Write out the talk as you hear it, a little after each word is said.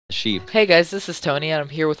sheep. Hey guys, this is Tony, and I'm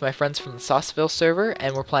here with my friends from the Sauceville server,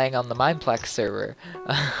 and we're playing on the Mineplex server.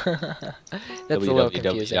 That's a little www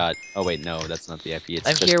confusing. dot. Oh wait, no, that's not the IP. It's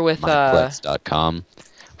I'm just here with mineplex.com.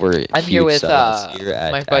 We're I'm here huge with sellers here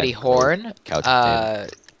at my buddy Horn,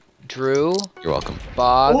 AggroCouchPotato. Drew, You're welcome.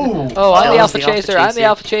 Bog. Ooh, Oh, I'm that the was Alpha the Alpha Chaser. I'm the Chaser.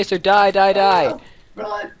 Alpha Chaser. Die, die, die.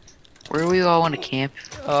 Run! Where do we all want to camp?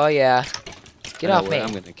 Oh yeah. Get I know off where me.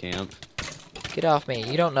 I'm gonna camp. Get off me.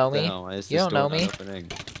 You don't know me. No, why is You this don't door know not me.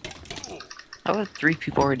 opening? How about 3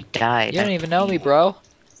 people already died? You don't even know me, bro.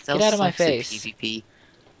 Cell Get out of my sucks at face. PvP.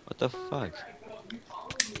 What the fuck?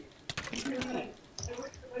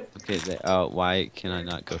 Okay, oh, why can I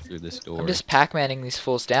not go through this door? I'm just Pac-Manning these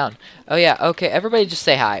fools down. Oh yeah. Okay, everybody just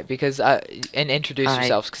say hi because and introduce Hi.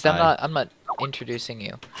 yourselves because I'm not introducing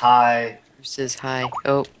you. Hi. Who says hi?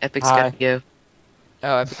 Oh, Epic's Hi. gotta go.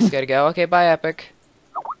 Oh, Epic's gotta go. Okay, bye, Epic.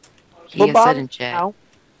 He has said in chat. Ow.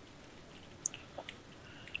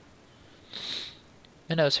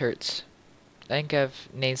 My nose hurts. I think I have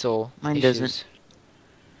nasal Mine issues. doesn't.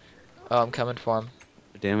 Oh, I'm coming for him.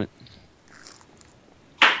 Damn it.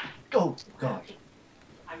 Oh, gosh.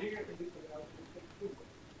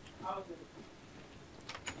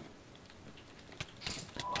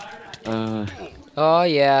 Oh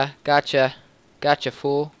yeah, gotcha. Gotcha,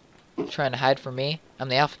 fool. Trying to hide from me? I'm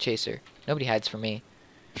the Alpha Chaser. Nobody hides from me.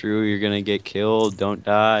 Drew, you're gonna get killed. Don't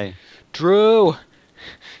die. Drew!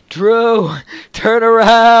 Drew! Turn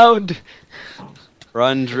around!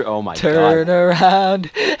 Run, Drew. Oh my Turn god.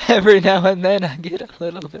 around! Every now and then I get a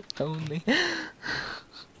little bit lonely.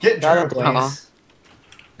 Get Got Drew, it, please.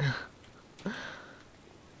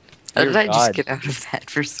 How did Dear I just God. get out of that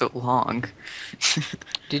for so long?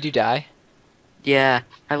 Did you die? Yeah,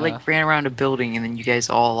 I Uh. ran around a building and then you guys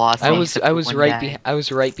all lost I me was except I for was one right guy. I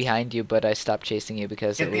was right behind you, but I stopped chasing you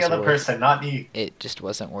because Get it the was other worth, person, not me. it just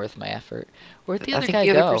wasn't worth my effort. Where'd the I other think guy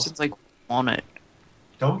the other go? person's like on it.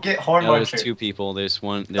 Don't get horn No, there's muncher. 2 people. There's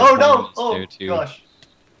one. There's Oh one no! that's Oh there too. gosh.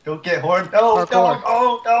 Don't get horn. No, no, Parkour.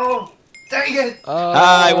 oh no! Dang it! Oh,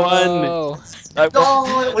 I won. No,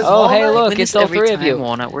 it was Oh, hey, Walnut. look, Win it's this all every 3 of time, you.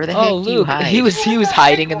 Walnut. Where the Oh, heck do you Luke, hide? he was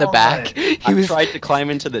hiding in the back. He I was tried to climb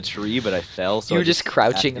into the tree, but I fell. So you I were just sat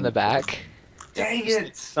crouching in the back. Dang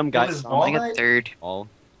it! Some guy It was saw me. I got Walnut. 3rd. Fall.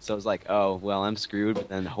 So I was like, oh well, I'm screwed. But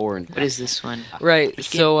then Horn. What is this one? Right. Which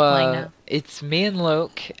So game are we playing now? it's me and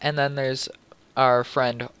Luke, and then there's our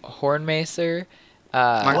friend Hornmacer.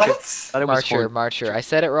 Mark- What? Thought it was Marcher, Horn. Marcher. I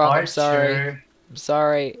said it wrong. I'm sorry. Archer. I'm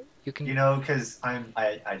sorry. You can. You know, because I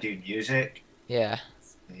do music. Yeah.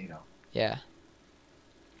 You know, Yeah.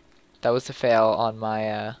 That was a fail on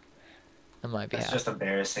my that's behalf. just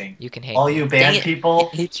embarrassing. You can hate All me. you Dang band it. people,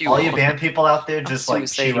 I hate you all you all. band people out there, I'm just like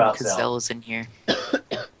suicidal cheer out because Zell Zell is in here.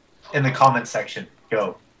 in the comment section.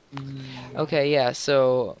 Go. Okay, yeah.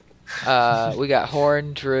 So we got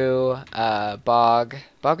Horn, Drew, Bog.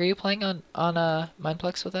 Bog, are you playing on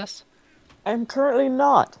Mineplex with us? I'm currently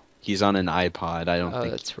not. He's on an iPod. I don't Oh,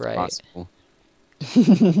 think that's it's right. possible.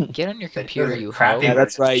 Get on your That computer, doesn't you crappy hoe. Yeah,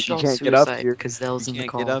 that's right. You can't get up here. because Zell's in You the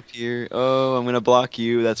can't call. get up here. Oh, I'm gonna block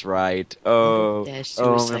you. That's right. Oh, Dash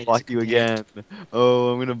oh, I'm suicide gonna is block a you command. again.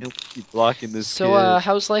 Oh, I'm gonna Nope. keep blocking this So, kid.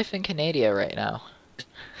 how's life in Canada right now?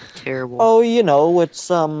 Terrible. Oh, you know, it's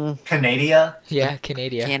Canada. Yeah,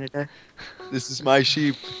 Canada. Canada. This is my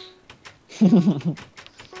sheep.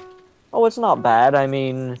 oh, it's not bad. I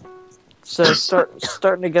mean, it's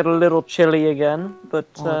starting to get a little chilly again, but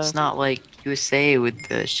Well, it's not like USA with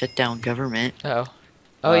the shutdown government. Oh.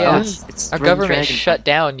 Oh yeah. It's Our run government dragon. shut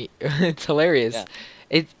down. It's hilarious.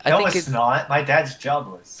 Yeah. I No, think it's not. My dad's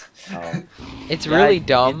jobless. Oh. it's Yeah, really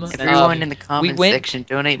dumb. it's- Everyone in the comment went- section,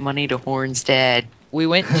 donate money to Horn's dad. We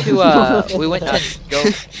went to we went to Go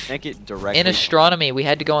make it directly. in astronomy. We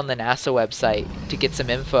had to go on the NASA website to get some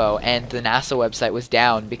info, and the NASA website was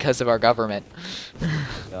down because of our government.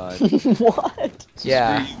 God. what?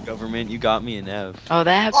 Yeah. Screw you, government, you got me an F. Oh,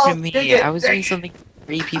 that happened Oh, to me. dang it, I was dang doing it. something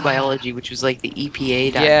for AP biology, which was like the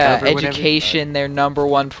EPA.gov Yeah, or whatever. education, their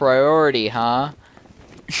 #1 priority, huh?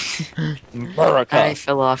 I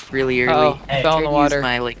fell off really early. Oh, Hey, fell in the Tried to use water.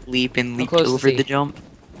 my like leap and leaped close is over he? the jump.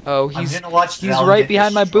 Oh, I'm he's gonna watch Zell right get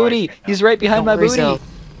behind my destroyed booty. right now. He's right behind my Don't worry, booty. Zell.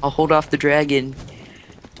 I'll hold off the dragon.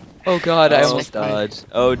 Oh God, I Oh almost died. God.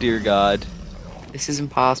 Oh dear God. This is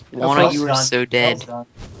impossible. Oh, Wanna, Zell's you are done. so Zell's dead. done.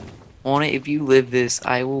 Wanna, if you live this,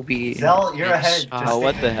 I will be. Zell, you're in ahead. shock. Just Oh,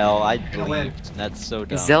 what the hell? I gonna win. believed. That's so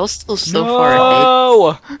dumb. Is Zell still so far ahead? No!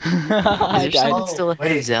 Is I there someone died. still ahead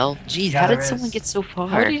Wait. of Zell? Jeez, Yeah, how did there someone is. get so far?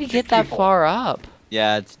 How did he get that people. far up?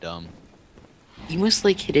 Yeah, it's dumb. You must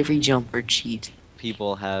like hit every jump or cheat.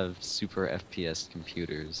 People have super FPS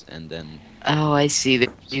computers, and then Oh, I see.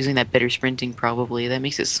 They're using that better sprinting probably. That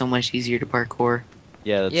makes it so much easier to parkour.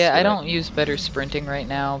 Yeah, that's Yeah, I what don't use better sprinting right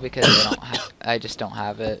now because I just don't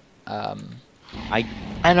have it. I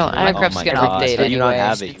don't. I Minecraft's my gonna God, update how do you not anyway.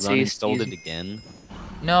 have it? You So used to uninstalled use it again?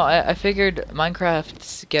 No, I figured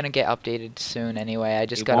Minecraft's gonna get updated soon anyway. I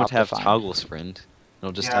just It got won't have Optifine. toggle sprint.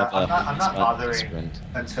 It'll just Yeah, have I'm not bothering sprint.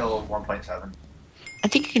 until 1.7. I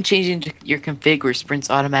think you can change into your config where sprint's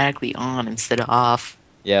automatically on instead of off.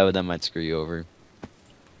 Yeah, but that might screw you over.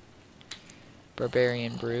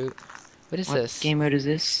 Barbarian Brute. What is What this? game mode is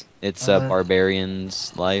this? It's Uh,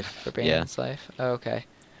 Barbarian's Life. Barbarian's Life? Oh, okay.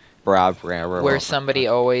 Yeah. Where somebody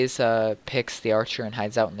always picks the archer and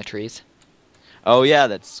hides out in the trees. Oh yeah,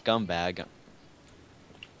 that scumbag.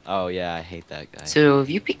 Oh yeah, I hate that guy. So if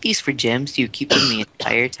you pick these for gems, do you keep them the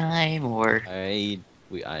entire time, or I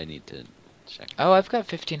need to check. Oh, I've got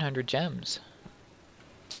 1,500 gems.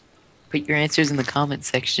 put your answers in the comment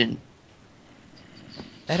section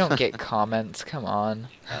I don't get comments, come on.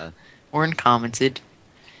 or uncommented?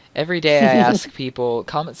 Every day I ask people,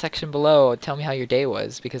 comment section below, tell me how your day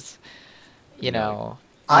was, because, you know...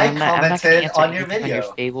 I I'm not gonna commented answer on your anything video.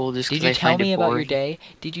 on Fable just Did 'cause you I tell find me it about your boring. day?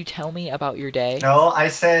 Did you tell me about your day? No, I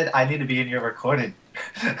said I need to be in your recording.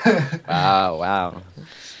 Wow.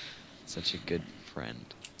 Such a good friend.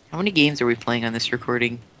 How many games are we playing on this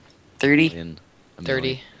recording? 30? A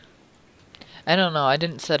 30. I don't know, I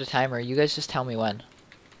didn't set a timer. You guys just tell me when.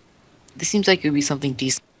 This seems like it would be something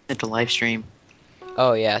decent to live stream.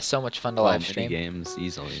 Oh yeah, so much fun to live stream. Games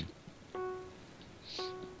easily.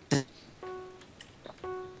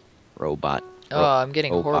 Robot. Oh, I'm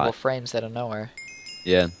getting Robot. horrible frames out of nowhere.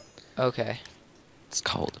 Yeah, Okay. it's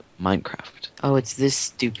called Minecraft. Oh, it's this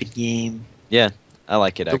stupid game. I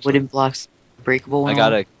like it The actually. wooden blocks breakable I and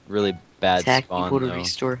got all. a really bad Attack spawn people to though.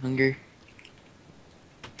 restore hunger.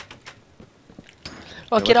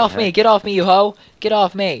 Oh, what get the off me! heck? Get off me, you hoe! Get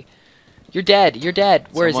off me! You're dead! You're dead!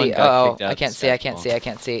 Where is Someone he? got Oh, kicked out I the can't see! I can't stack see! I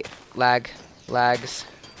can't see! Lags.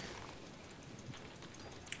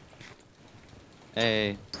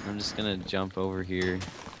 Hey, I'm just gonna jump over here,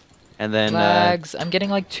 and then Lags. I'm getting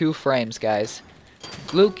like 2 frames, guys.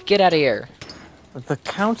 Luke, get out of here. The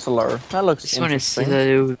counselor. That looks This one is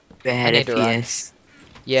interesting. so bad I need to run. FPS.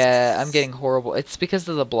 Yeah, I'm getting horrible. It's because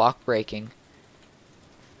of the block breaking.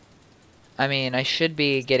 I mean, I should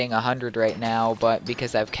be getting 100 right now, but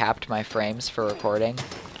because I've capped my frames for recording,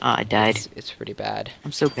 Ah, I died. it's pretty bad.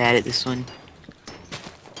 I'm so bad at this one.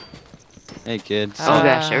 hey kids. Oh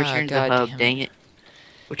gosh, I Ah, returned to the God hub. damn it. Dang it.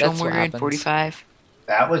 Which That's one what were we in? happens. 45?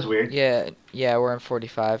 That was weird. Yeah, we're in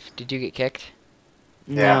 45. Did you get kicked?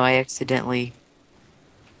 Yeah. No, I accidentally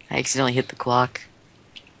hit the clock.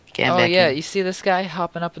 Okay, I'm Oh back yeah, in. you see this guy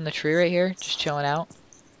hopping up in the tree right here, just chilling out?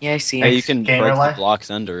 Yeah, I see Hey, him. you can Gamer break the life? blocks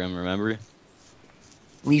under him. Remember?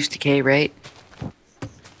 Leaves decay, right?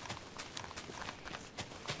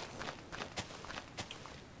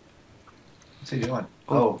 What's he doing?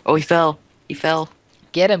 Oh, Oh, he fell. He fell.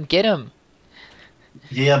 Get him, get him!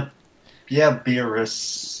 yeah, beer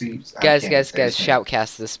receipts. I Guys, can't guys, say guys, his name.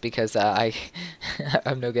 shoutcast this because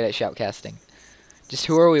I'm no good at shoutcasting. Just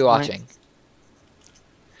who are we What? watching?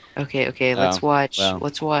 Okay, Oh, let's watch. well.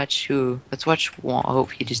 Let's watch who? Let's watch. Oh,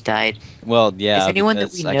 he just died. Well, yeah. Is anyone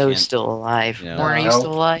that because we I know can't- still alive? Yeah. Warren, are you Nope.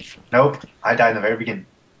 still alive? Nope, I died in the very beginning.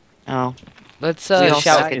 Oh, Let's We all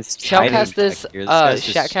shout suck. It's hiding shoutcast this back here. This guy's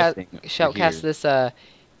just shoutcast shifting over shoutcast here. this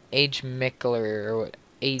Age Mickler or what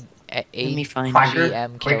let me find Quacker? you.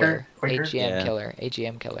 AGM Quicker? killer. Quicker? AGM Yeah. killer.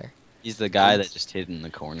 AGM killer. He's the guy that just hid in the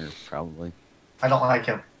corner, probably. I don't like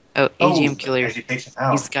him. Oh, AGM Oh, killer. Education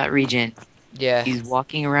out. He's got regen. Yeah, He's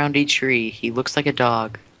walking around a tree. He looks like a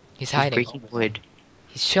dog. he's He's hiding. breaking wood.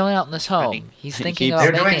 He's chilling out in this running. home. He's He thinking keeps-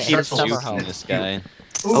 about They're making doing it his circles. summer Juking home. this guy.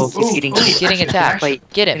 Oh, he's getting- He's getting action, attacked. action.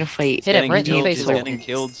 Get In a him. fight. Hit him right in the killed, face he's with getting it.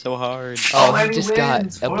 killed so hard. Oh, Oh, he he just got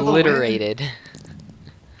wins. For the win. obliterated.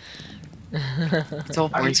 It's all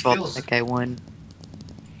How do you Horn's fault feel? that guy won.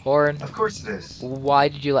 Horn, Of course it is. why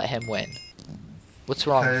did you let him win? What's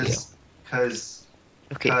wrong with you? Because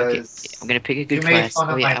Okay. Because I'm gonna pick a you good made class. fun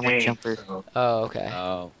Oh of yeah, my I want name. jumper. So. Oh, okay.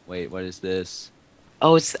 Oh, wait, what is this?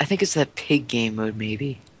 Oh, I think it's that pig game mode,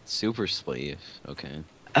 maybe. Super sleeve. Okay.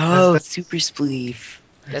 Oh, That's super spleef.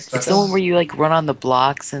 That's It's the one where you like run on the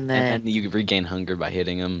blocks and then. And you regain hunger by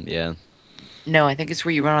hitting him. Yeah. No, I think it's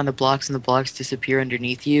where you run on the blocks and the blocks disappear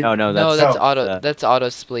underneath you. No, no, no, that's that's auto. uh, That's auto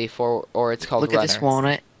spleef, or it's called Look runner. at this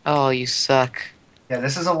walnut. Oh, you suck. Yeah,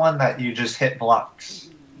 this is a one that you just hit blocks.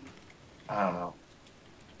 I don't know.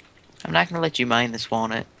 I'm not gonna let you mine this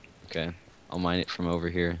walnut. okay. I'll mine it from over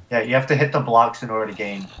here. Yeah, you have to hit the blocks in order to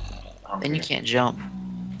gain. Then you can't jump.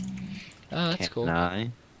 Oh, that's Can't cool. I?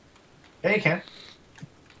 Yeah, you can.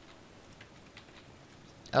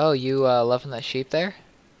 Oh, you loving that sheep there?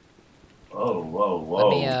 Whoa, whoa, Let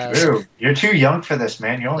whoa. me, Drew, you're too young for this,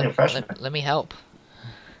 man. You're only a freshman. Let me help.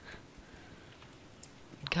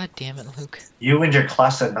 God damn it, Luke. You and your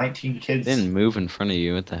class of 19 kids. Didn't move in front of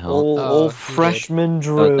you. What the hell? Old he did. freshman Oh,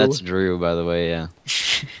 Drew. that's Drew, by the way. Yeah.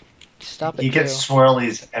 Stop it, You get Drew.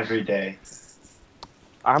 swirlies every day.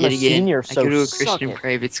 I'm Yet a again, senior, I so go to a suck Christian it.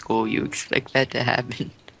 private school. You expect that to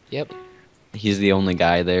happen? Yep. He's the only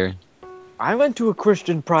guy there. I went to a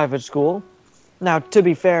Christian private school. Now, to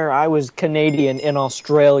be fair, I was Canadian in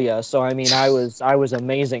Australia, so I mean, I was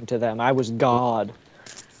amazing to them. I was God.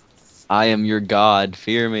 I am your god.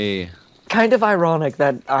 Fear me. Kind of ironic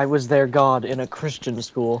that I was their God in a Christian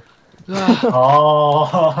school.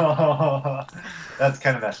 Oh, that's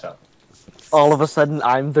kind of messed up. All of a sudden,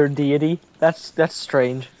 I'm their deity. That's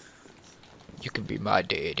strange. You can be my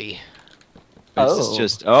deity. This is Oh.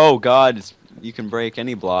 just. Oh god. You can break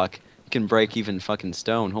any block. You can break even fucking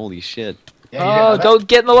stone. Holy shit. Yeah, you didn't know Oh, that? don't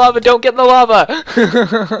get in the lava! Don't get in the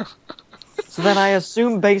lava! So then I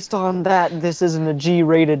assume, based on that, this isn't a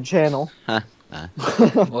G-rated channel.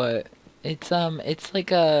 What? It's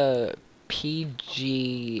like a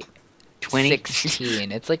PG 20?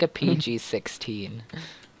 16. It's like a PG 16.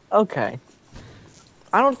 Okay.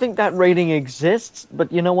 I don't think that rating exists,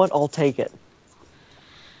 but you know what? I'll take it.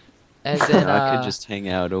 As in, I could just hang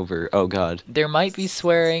out over. Oh god. there might be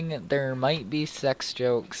swearing, there might be sex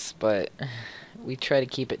jokes, but we try to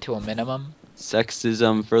keep it to a minimum.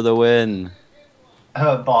 Sexism for the win.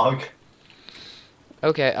 Bog.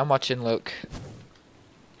 Okay, I'm watching Luke.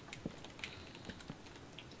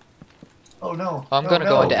 Oh no. I'm no, gonna no.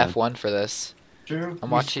 go into F1 for this. Drew, I'm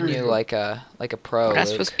we watching screwed you like a pro. We're not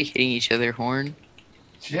Luke. supposed to be hitting each other, Horn.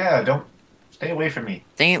 Yeah, don't stay away from me.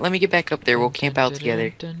 Dang it, let me get back up there. We'll camp out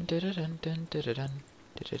together.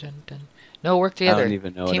 No, work I together. don't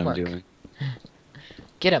even know Teamwork. what I'm doing.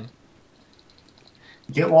 Get him.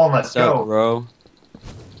 Get walnuts, What's up, go. bro?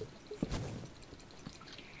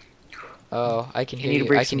 Oh, I can You hear need to you.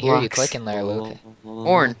 break I can some hear you blocks. clicking there, Luke.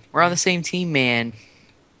 Horn, we're on the same team, man.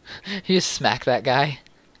 You just smack that guy.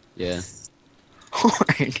 Yeah.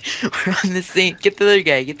 Horn, we're on the same. Get the other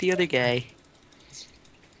guy. Get the other guy.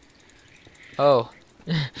 Oh.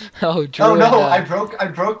 Oh, Drew. Oh no, and, I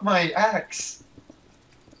broke my axe.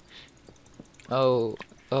 Oh,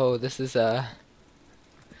 this is Oh,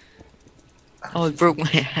 it broke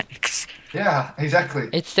my axe. Yeah, exactly.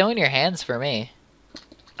 It's still in your hands for me.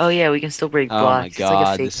 Oh yeah, we can still break Oh blocks. my It's like a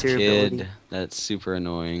god, fake this durability. kid. That's super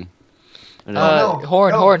annoying. I Oh, know. no,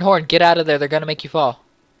 Horn, no. Horn, get out of there. They're gonna make you fall.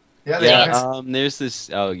 Yeah, they Yeah, are. there's this.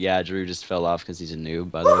 Oh yeah, Drew just fell off because he's a noob.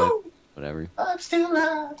 By the way, Woo! whatever. I'm still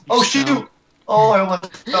alive. Oh shoot! No. Oh, I almost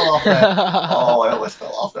fell off that. Oh, I almost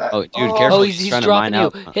fell off that. Oh, dude, careful. Oh, he's he's trying to dropping mine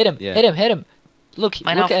you. out. Hit him, Yeah. hit him, hit him. Look,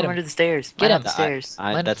 Mine look out at from him. under the stairs. Get Mine him. out the stairs.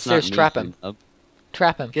 Mine up That's the stairs, not me trap him. up.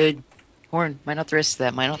 Trap him. Good. Horn, mine out the rest of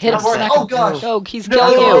that. Mine out the Hit him, rest of smack that. Oh, him. gosh. No, he's No!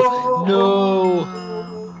 killing you.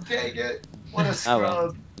 No. Dang it! What a Oh scrub.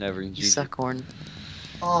 well, never. You GG. suck, Horn.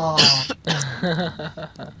 Oh,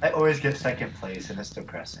 I always get second place, and it's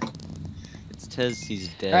depressing. It says he's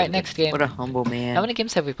dead. Alright, next game. What a humble man. How many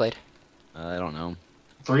games have we played? I don't know.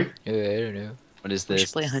 3? I don't know. What is We this?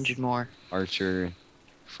 should play 100 more. Archer,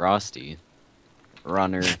 Frosty,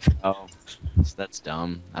 Runner. Oh, so that's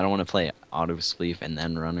dumb. I don't want to play Auto Spleef and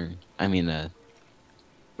then Runner. I mean,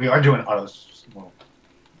 We are doing autos. Well,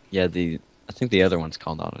 yeah, I think the other one's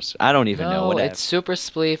called Auto. I don't even know No, what it's Super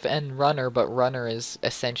Spleef and Runner, but Runner is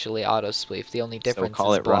essentially Auto Spleef. The only difference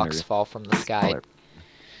call is it blocks Runner. fall from the sky.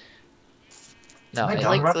 No, Am I I done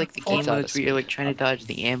like running like the before? game It's out of modes where you're like trying to dodge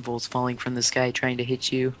the anvils falling from the sky trying to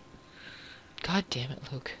hit you. God damn it,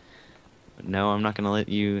 Luke. No, I'm not gonna let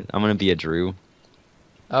you. I'm gonna be a Drew.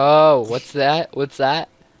 Oh, what's that? What's that?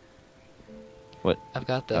 What? I've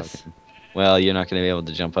got this. Okay. Well, you're not gonna be able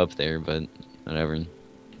to jump up there, but whatever.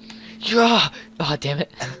 Yeah! Oh, damn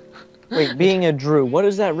it. Wait, being a Drew, what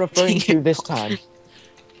is that referring to this time?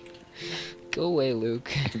 Go away,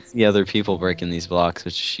 Luke. It's the other people breaking these blocks,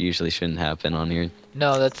 which usually shouldn't happen on here.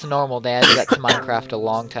 No, that's normal. They added that to Minecraft a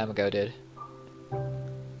long time ago, dude.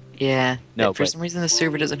 Yeah. No, for but- some reason the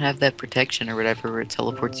server doesn't have that protection or whatever where it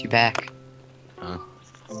teleports you back.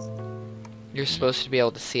 You're supposed to be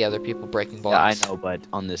able to see other people breaking Yeah, blocks. I know, but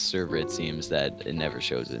on this server it seems that it never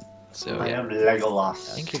shows it. So I yeah, am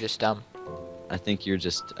Legolas. I think you're just dumb. I think you're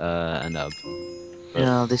just a nub. But-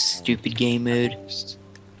 No, this stupid game mode. Just-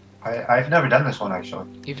 I've never done this one actually.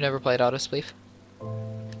 You've never played Auto Spleef?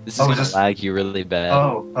 This is Oh, gonna is this- lag you really bad.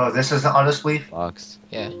 Oh, this is the auto spleef? Blocks.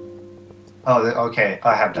 Yeah. Oh, okay,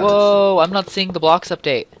 I have done Whoa, I'm not seeing the blocks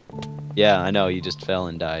update. Yeah, I know. You just fell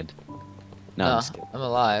and died. No, I'm just kidding. I'm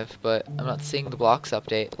alive, but I'm not seeing the blocks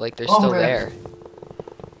update. Like, they're Oh, still man. there.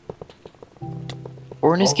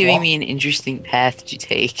 Horn is Oh, giving wow. me an interesting path to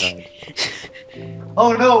take. God.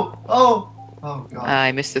 Oh no! Oh god.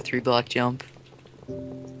 I missed the 3-block jump.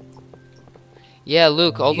 Yeah,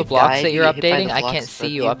 Luke, all You the blocks died, that you you're get hit by updating, the I blocks can't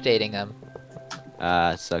see above you you. updating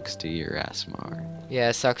them. Sucks to your ass, Mar. Yeah,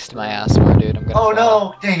 it sucks to my ass more, dude. I'm gonna Oh fall.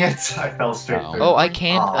 no! Dang it! I fell straight Oh. through. Oh, I Going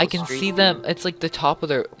can Oh, I can straight see them. It's like the top of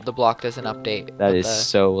the block doesn't update. That but is the...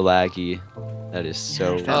 so laggy. That is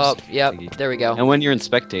so. Oh, yep. laggy. There we go. And when you're in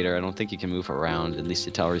spectator, I don't think you can move around. At least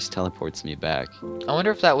it always teleports me back. I wonder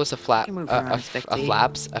if that was a flap, You can move a, around a, and f- a spectate.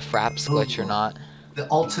 fraps glitch or not. The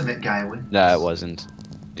ultimate guy wins. No, it wasn't.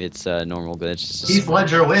 It's normal, but it's just. Heath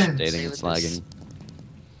Ledger wins. Dating, it's lagging.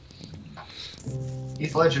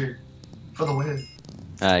 Heath Ledger for the win.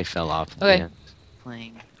 I fell off. Okay. Yeah.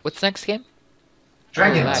 Playing. What's next game?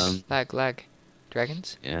 Dragons. Oh, lag.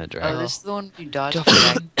 Dragons? Yeah, Oh, dragon. this is the one you dodge.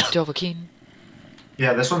 Dovahkiin.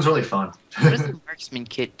 Yeah, this one's really fun. What does the marksman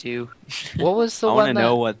kit do? What was the I want to one that...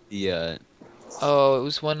 know what the Oh, it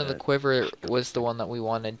was one of the Uh, quiver was the one that we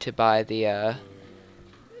wanted to buy the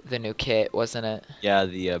new kit, wasn't it?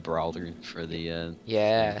 the brawler for the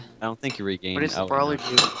Yeah. I don't think you regain. What does the oh, brawler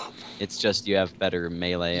no. do? It's just you have better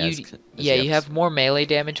melee. as You- c- as Yeah, you the have more melee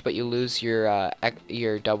damage, but you lose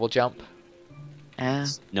your double jump.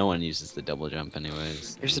 No one uses the double jump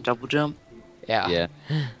anyways. There's a double jump. Yeah.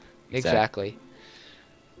 Yeah. Exactly.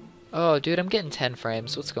 Oh, dude, I'm getting 10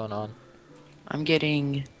 frames. What's going on? I'm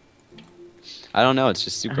getting. I don't know. It's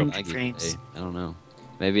just super 100 laggy frames. today. I don't know.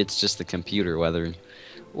 Maybe it's just the computer weather.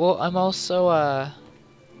 Well, I'm also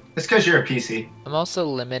It's because you're a PC.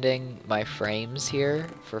 limiting my frames here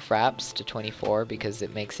for fraps to 24 because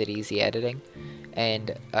it makes it easy editing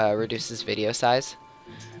and reduces video size.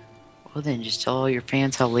 Well, then just tell all your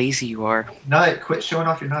fans how lazy you are. Nut, quit showing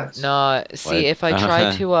off your nuts. No, see, What? if I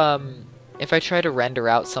try to render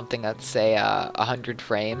out something that's say 100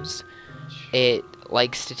 frames, it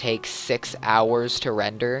likes to take 6 hours to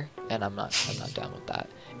render, and I'm not down with that.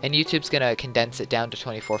 And YouTube's gonna condense it down to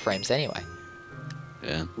 24 frames anyway.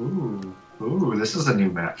 Yeah. Ooh, this is a new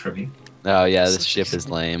map for me. Oh yeah, this ship is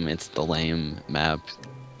lame. It's the lame map.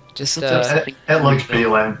 Just Look up It, something it looks pretty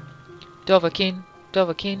lame. Dovahkiin.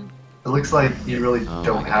 It looks like you really Oh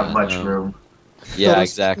don't my have God, much no. room. Yeah,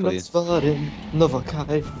 exactly. I think the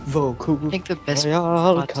best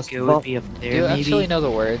spot to go would be up Do you there, actually maybe. know the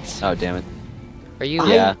words? Oh damn it. Are you?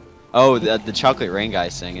 Yeah. Oh, the chocolate rain guy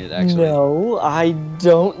sang it actually. No, I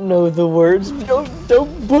don't know the words.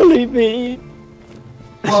 Don't bully me.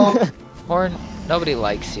 Well, Horn. Nobody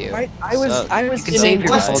likes you. I was So, I was You can in save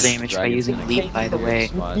your a- fall What? damage by Dragons using gonna leap, by the way.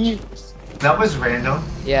 Watch. that was random.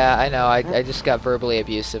 Yeah, I know. I just got verbally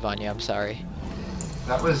abusive on you. I'm sorry.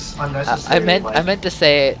 That was unnecessary. I meant to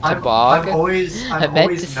say it to I'm Bog. always I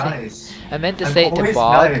meant to say- nice. I meant to I'm say it to always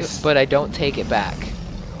Bog, nice. but I don't take it back.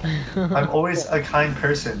 I'm always a kind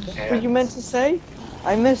person. What And you meant to say?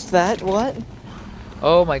 I missed that. What?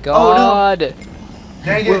 Oh my god!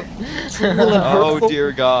 dang it! Oh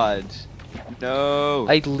dear God. No.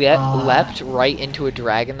 I Ah. leapt right into a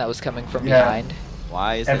dragon that was coming from Yeah. behind.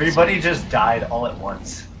 Why is it Everybody just died all at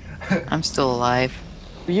once. I'm still alive.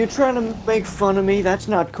 Are you trying to make fun of me? That's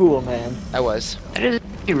not cool, man. I was. That is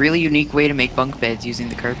a really unique way to make bunk beds using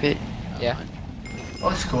the carpet. Yeah. Oh,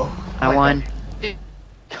 that's cool. I like won.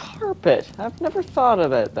 Carpet. I've never thought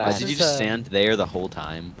of it that. Did you is, just stand there the whole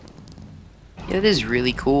time? Yeah, that is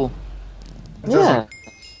really cool. It Yeah. doesn't-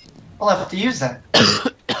 I'll have to use that.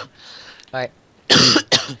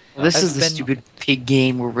 This I've is the been- stupid pig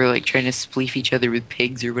game where we're like trying to spleef each other with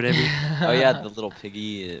pigs or whatever. Oh yeah, the little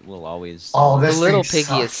piggy it will always. Oh, The this little thing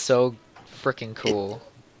piggy is sucks. so freaking cool.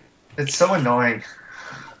 It's so annoying.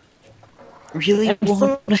 Really? And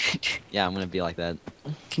Yeah, I'm gonna be like that.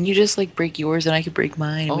 Can you just like break yours and I could break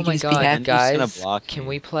mine? And Oh we my can just be god, happy? just gonna guys! block Can me.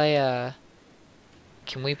 we play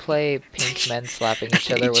Can we play pink men slapping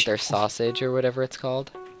each other with their sausage or whatever it's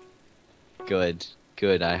called? Good.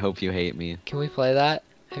 Good. I hope you hate me. Can we play that?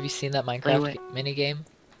 Have you seen that Minecraft what? minigame?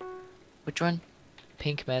 Which one?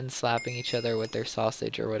 Pink men slapping each other with their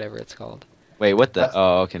sausage or whatever it's called. Wait, what the?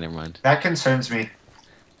 Oh, okay, never mind. That concerns me.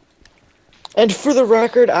 And for the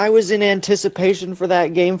record, I was in anticipation for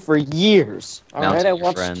that game for years. All Mountain right, I your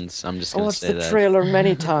watched, friends. I'm just I gonna watched say the that. trailer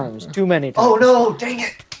many times, too many times. Oh no! Dang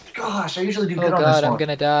it! Gosh, I usually do Oh good on god, this I'm one.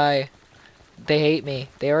 gonna die. They hate me.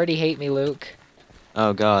 They already hate me, Luke.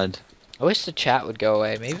 Oh God. I wish the chat would go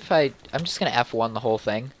away. Maybe if I'm just gonna F1 the whole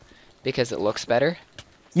thing because it looks better.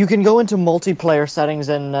 You can go into multiplayer settings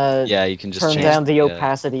and Yeah, you can just turn change down the the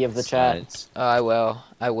opacity of the chat. sides. Oh, I will.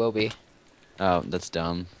 I will be. Oh, that's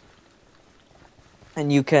dumb.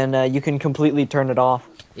 And you can completely turn it off.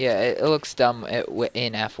 Yeah, it looks dumb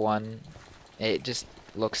in F1. It just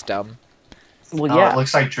looks dumb. Well, Oh, yeah. it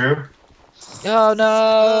looks like Drew. Oh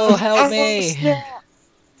no! Help me!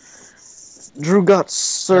 Drew got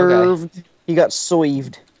served. He got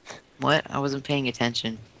soived. What? I wasn't paying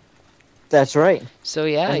attention. That's right. So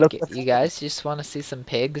yeah, And look you guys just want to see some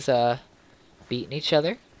pigs beating each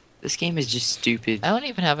other? This game is just stupid. I don't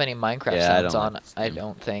even have any Minecraft Yeah, I sounds don't on. like this I game.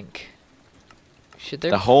 don't think. Should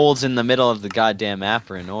there The holes in the middle of the goddamn map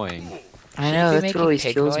are annoying. I should know, be that's making what always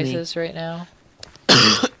pig kills me. noises right now?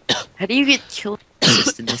 How do you get kill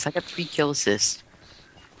assist in this? I got 3 kill assists.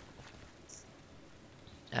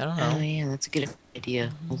 I don't Oh know. yeah, that's a good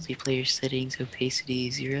idea. Multiplayer settings, opacity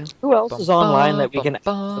 0. Who else is online that we can add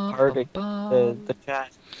Bum, the party? bum, The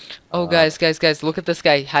chat. Oh, guys, look at this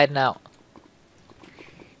guy hiding out.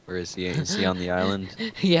 Where is he? Is he on the island?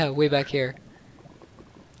 Yeah, way back here.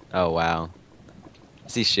 Oh wow.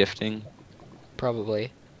 Is he shifting?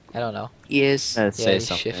 Probably. I don't know. Yes. Let's Yeah, say he's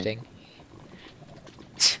something. shifting.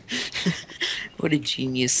 What a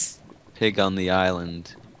genius. Pig on the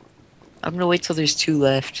island. I'm gonna wait till there's 2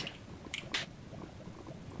 left.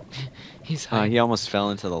 He's Oh, hiding. he almost fell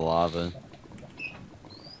into the lava.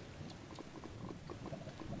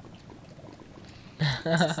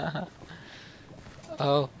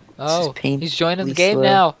 Oh, This is he's joining the painfully game slow.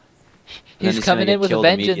 now. And then He's gonna coming get in with a killed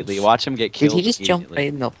vengeance. immediately. Watch him get Did killed. he just jump immediately.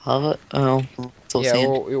 right in the lava? Oh, still Yeah,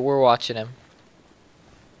 sand. we're watching him.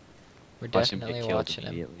 We're Watch him definitely get killed watching him.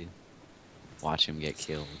 immediately. Watch him get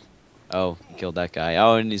killed. Oh, he killed that guy.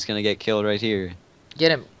 Oh, and he's gonna get killed right here.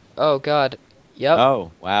 Get him. Oh god. Yep.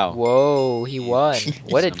 Oh, wow. Whoa, he won.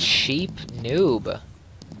 What a Some- cheap noob.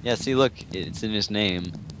 Yeah, see, look, it's in his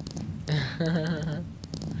name.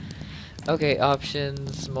 Okay,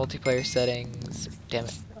 options, multiplayer settings. Damn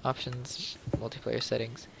it. Options, multiplayer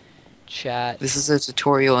settings. Chat. This is a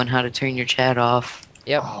tutorial on how to turn your chat off.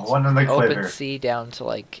 Yep. Oh, one in the Open quiver. C down to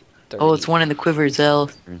like 30. Oh, it's one in the quiver, Zell.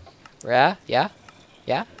 Yeah? Yeah?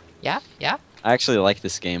 Yeah? Yeah? Yeah? I actually like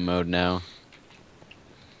this game mode now.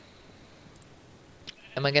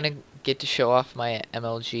 Am I gonna get to show off my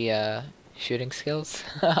MLG shooting skills?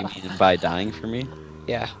 You mean by dying for me?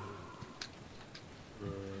 Yeah.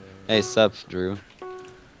 Hey, sup, Drew.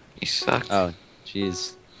 You suck. Oh,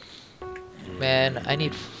 jeez. Man, I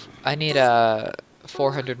need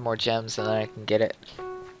 400 more gems and then I can get it.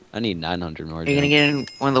 I need 900 more. Are you gonna get in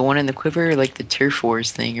one in the quiver, or like the turf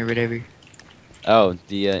wars thing, or whatever? Oh,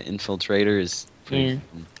 the infiltrator is. Yeah.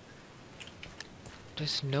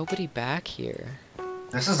 There's nobody back here.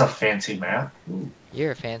 This is a fancy map.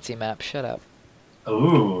 You're a fancy map, shut up.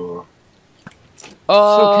 Ooh.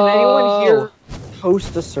 Oh! So can anyone here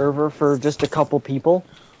host a server for just a couple people?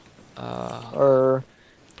 Or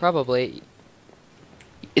Probably.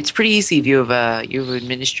 It's pretty easy if you have an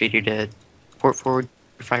administrator to port forward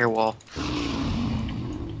your firewall.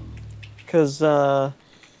 because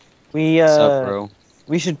we Sup, bro?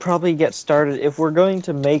 we should probably get started if we're going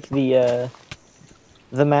to make the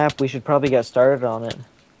map. We should probably get started on it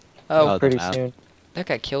Oh, the pretty map. soon. that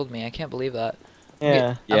guy killed me. I can't believe that.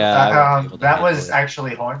 Yeah. Yeah. I won't be able to That get was to it.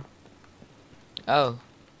 actually Horn. Oh.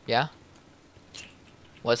 Yeah?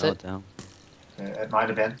 Was Oh, it? down. It might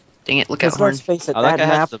have been. Dang it, look at Because Horn. let's face it, Oh, that that guy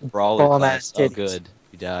has map the brawler bomb class. ass Oh, titties. good.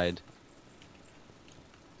 He died.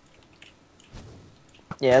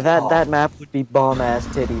 Yeah, that Oh. that map would be bomb ass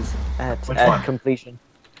titties Which at one? completion.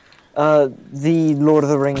 The Lord of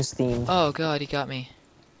the Rings theme. Oh god, he got me.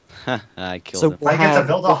 I killed So him. I get to have-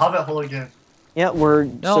 build a hobbit hole again. Yeah, we're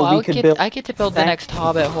No, so I we could build. I get to build the Thank- next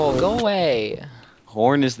hobbit hole. Go away.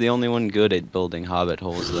 Horn is the only one good at building hobbit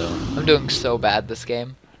holes, though. I'm doing so bad this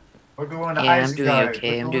game. We're going to Yeah, I'm Isengard. doing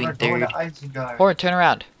okay. I'm doing We're going to third. Isengard. Horn, turn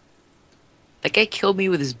around. That guy killed me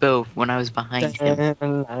with his bow when I was behind him.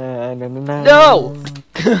 No!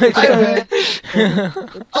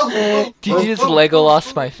 Oh, Did you just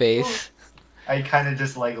Legolas my face? I kind of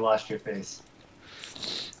just lost your face.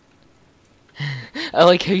 I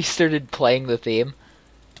like how you started playing the theme.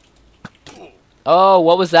 Oh,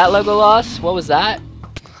 what was that, Legolas? What was that?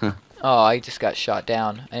 Oh, I just got shot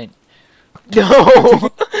down. No!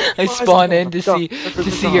 I spawned in to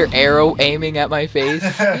see your arrow aiming at my face.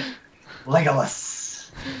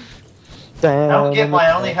 Legolas. I don't get why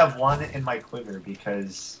I only have one in my quiver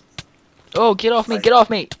because. Oh, get off me! Get off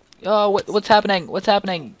me! Oh, what's happening? What's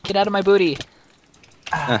happening? Get out of my booty!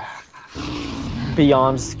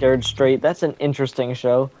 Beyond Scared Straight. That's an interesting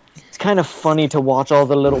show. It's kind of funny to watch all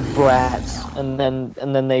the little brats and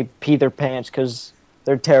then they pee their pants because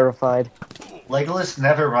they're terrified. Legolas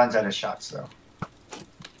never runs out of shots though.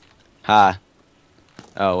 Ha.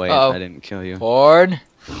 Oh, wait. Uh-oh. I didn't kill you. Horn!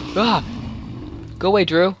 Ah! Go away,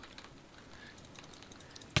 Drew.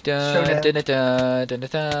 Dun, Showdown. dun, dun, dun, dun, dun,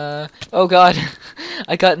 dun. Oh god,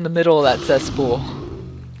 I got in the middle of that cesspool.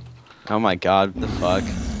 Oh my god, what the fuck?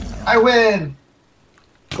 I win!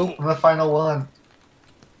 Boop. I'm the final one.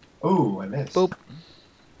 Ooh, I missed. Boop.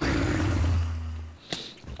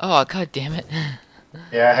 Oh god damn it.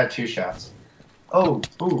 Yeah, I had 2 shots. Oh,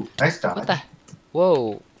 ooh, nice dodge. What the?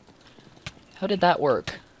 Whoa. How did that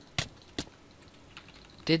work?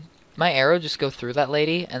 Did my arrow just go through that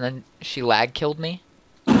lady and then she lag killed me?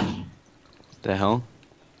 The hell?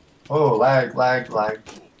 Oh, lag, lag, lag.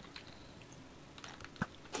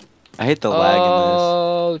 I hate the lag in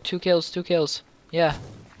Oh, 2 kills, 2 kills. Yeah.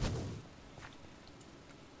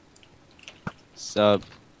 this. Sup?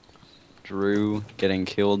 Drew getting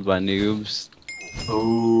killed by noobs.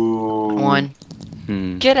 Ooh. 1.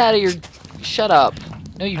 Hmm. Get out of your. Shut up.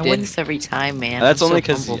 No, you I win didn't. this every time, man. That's I'm only so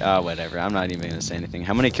because. humble. Whatever. I'm not even gonna say anything.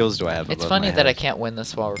 How many kills do I have? It's above funny my that I head? can't win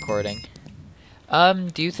this while recording.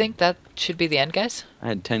 Do you think that should be the end, guys? I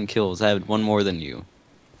had 10 kills. I had 1 more than you.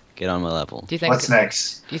 Get on my level. Do you think? What's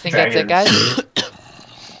next? Do you think that's it, guys? Dragons.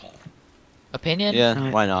 Opinion? Yeah,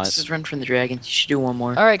 Alright, why not? Let's just run from the dragons. You should do one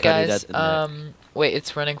more. All right, Cut it guys. at the Wait,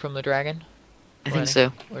 it's running from the dragon. I think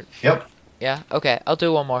so. Yep. Yeah. Okay, I'll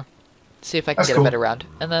do one more. See if I can That's get cool. a better round,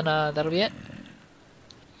 and then that'll be it.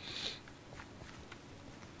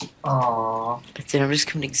 Aww. That's it. I'm just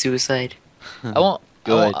committing suicide. I won't.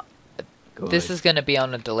 Good. This is gonna be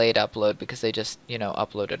on a delayed upload because they just,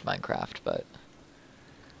 uploaded Minecraft, but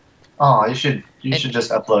Aw, you should And- just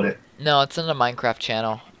upload it. no, it's not a Minecraft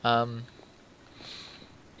channel.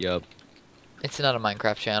 Yup. It's not a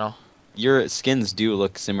Minecraft channel. Your skins do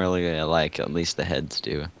look similarly alike, at least the heads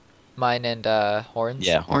do. Mine and Horns.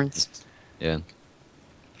 Yeah. Horns. Yeah.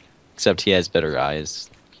 Except he has better eyes.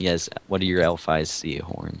 He has. What do your elf eyes see,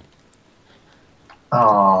 Horn?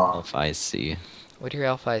 Aw. Elf eyes see. What do your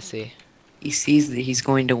elf eyes see? He sees that he's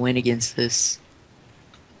going to win against this.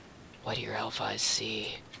 What do your elf eyes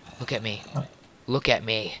see? Look at me. Look at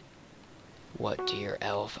me. What do your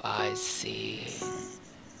elf eyes see?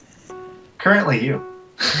 Currently you.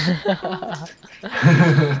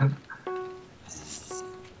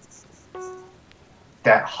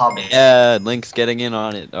 That hobbit. Yeah, Link's getting in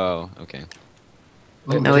on it. Oh, okay.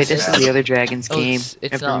 Ooh, No, wait, just this is the other dragon's Oh, game.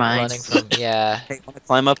 it's Never not mind. running from. Yeah. Hey, wanna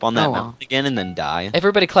climb up on that Oh, well. mountain again and then die?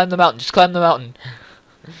 Everybody climb the mountain. Just climb the mountain.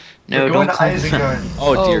 No, We're don't going to climb. Isengard.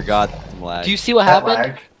 Oh, dear Oh. God, lag. Do you see what That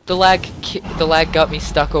happened? lag. The lag got me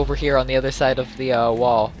stuck over here on the other side of the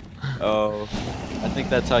wall. Oh, I think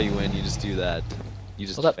that's how you win. You just do that. You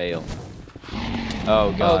just Hold up. fail.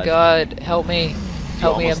 Oh God. Oh god, help me.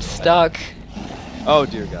 Help me, I'm almost stuck. Oh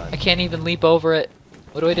dear God. I can't even leap over it.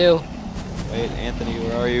 What do I do? Wait, Anthony,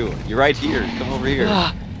 where are you? You're right here. Come over here.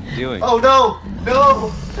 Ah, What are you doing? Oh no!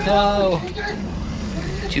 No! no.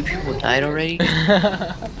 2 people died already?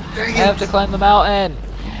 I Dang have it. to climb the mountain.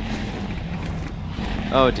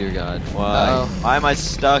 Oh dear God. Why? Uh-oh. Why am I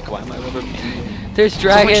stuck? Why am I rubber? There's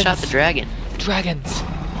Someone dragons. shot the dragon. Dragons.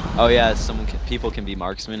 Oh yeah, people can be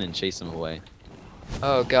marksmen and chase them away.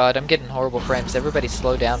 Oh god, I'm getting horrible frames. Everybody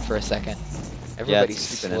slow down for a second. Everybody it's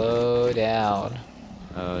stupid, slow down.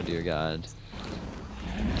 Oh dear God.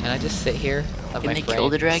 Can I just sit here? Let Can my they kill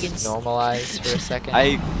the frames dragons? normalize for a second?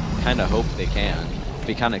 I kind of hope they can. It'd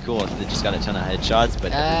be kind of cool if they just got a ton of headshots,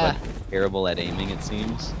 but Ah. everybody's terrible at aiming, it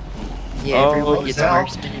seems. Yeah, Oh, everyone gets Zell.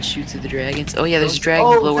 marksman and shoots at the dragons. Oh yeah, there's a dragon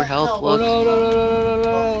Oh, with lower Zell. health. Oh Look. no, no, no, no, no,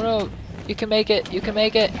 no, no, no. You can make it. You can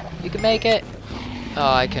make it. You can make it.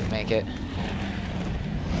 Oh, I couldn't make it.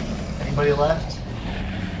 Anybody left?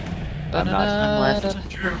 I'm not- I'm left.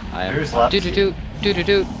 I am. Who's left? Do do do do do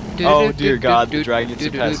do. Oh, dear God, the dragons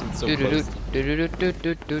are passing so close.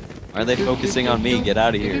 Are they focusing on me? Get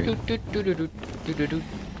out of here.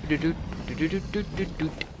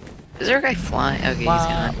 Is there a guy flying? Okay, he's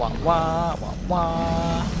gone.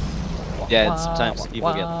 Yeah, and sometimes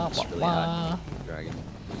people get launched really high. Dragon.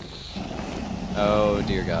 Oh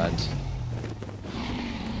dear God.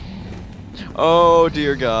 Oh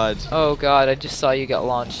dear God. Oh god, I just saw you get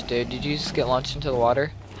launched, dude. Did you just get launched into the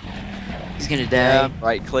water? He's gonna Yeah, die. I'm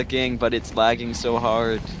right clicking, but it's lagging so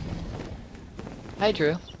hard. Hi,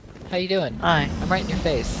 Drew. How you doing? Hi. I'm right in your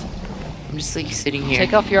face. I'm just like sitting here.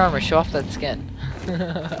 Take off your armor. Show off that skin.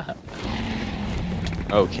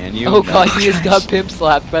 Oh, can you? Oh No. god, he just got pimp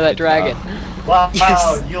slapped by that dragon. Wow,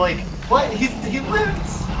 Yes. you like what? He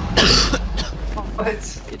lives. What?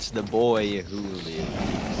 It's the boy who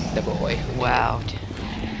lives. The boy. who Wow. lived.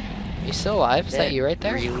 You still alive? Is that you right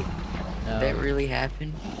there? Really? No. That really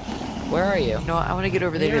happened? Where are you? You know what? I want to get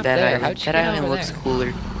over there You're to up that there. island. How'd you That get island over looks there?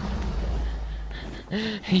 cooler.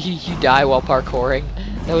 You die while parkouring?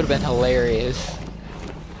 That would have been hilarious.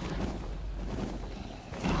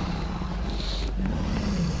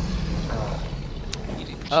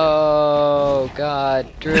 Oh God,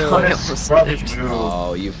 Drew. What a almost scrubby lived. move.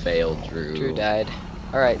 Oh, you failed, Drew. Drew died.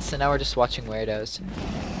 Alright, so now we're just watching weirdos.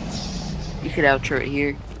 You could outro it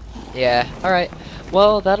here. Yeah, alright.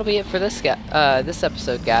 Well, that'll be it for this this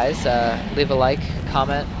episode, guys. Leave a like,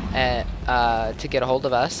 comment, and to get a hold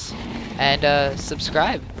of us. And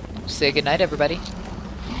subscribe. Say goodnight, everybody.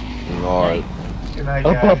 Right. Good night,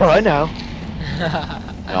 Oh, guys. bye now.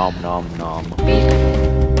 Nom nom nom.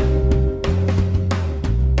 Beep.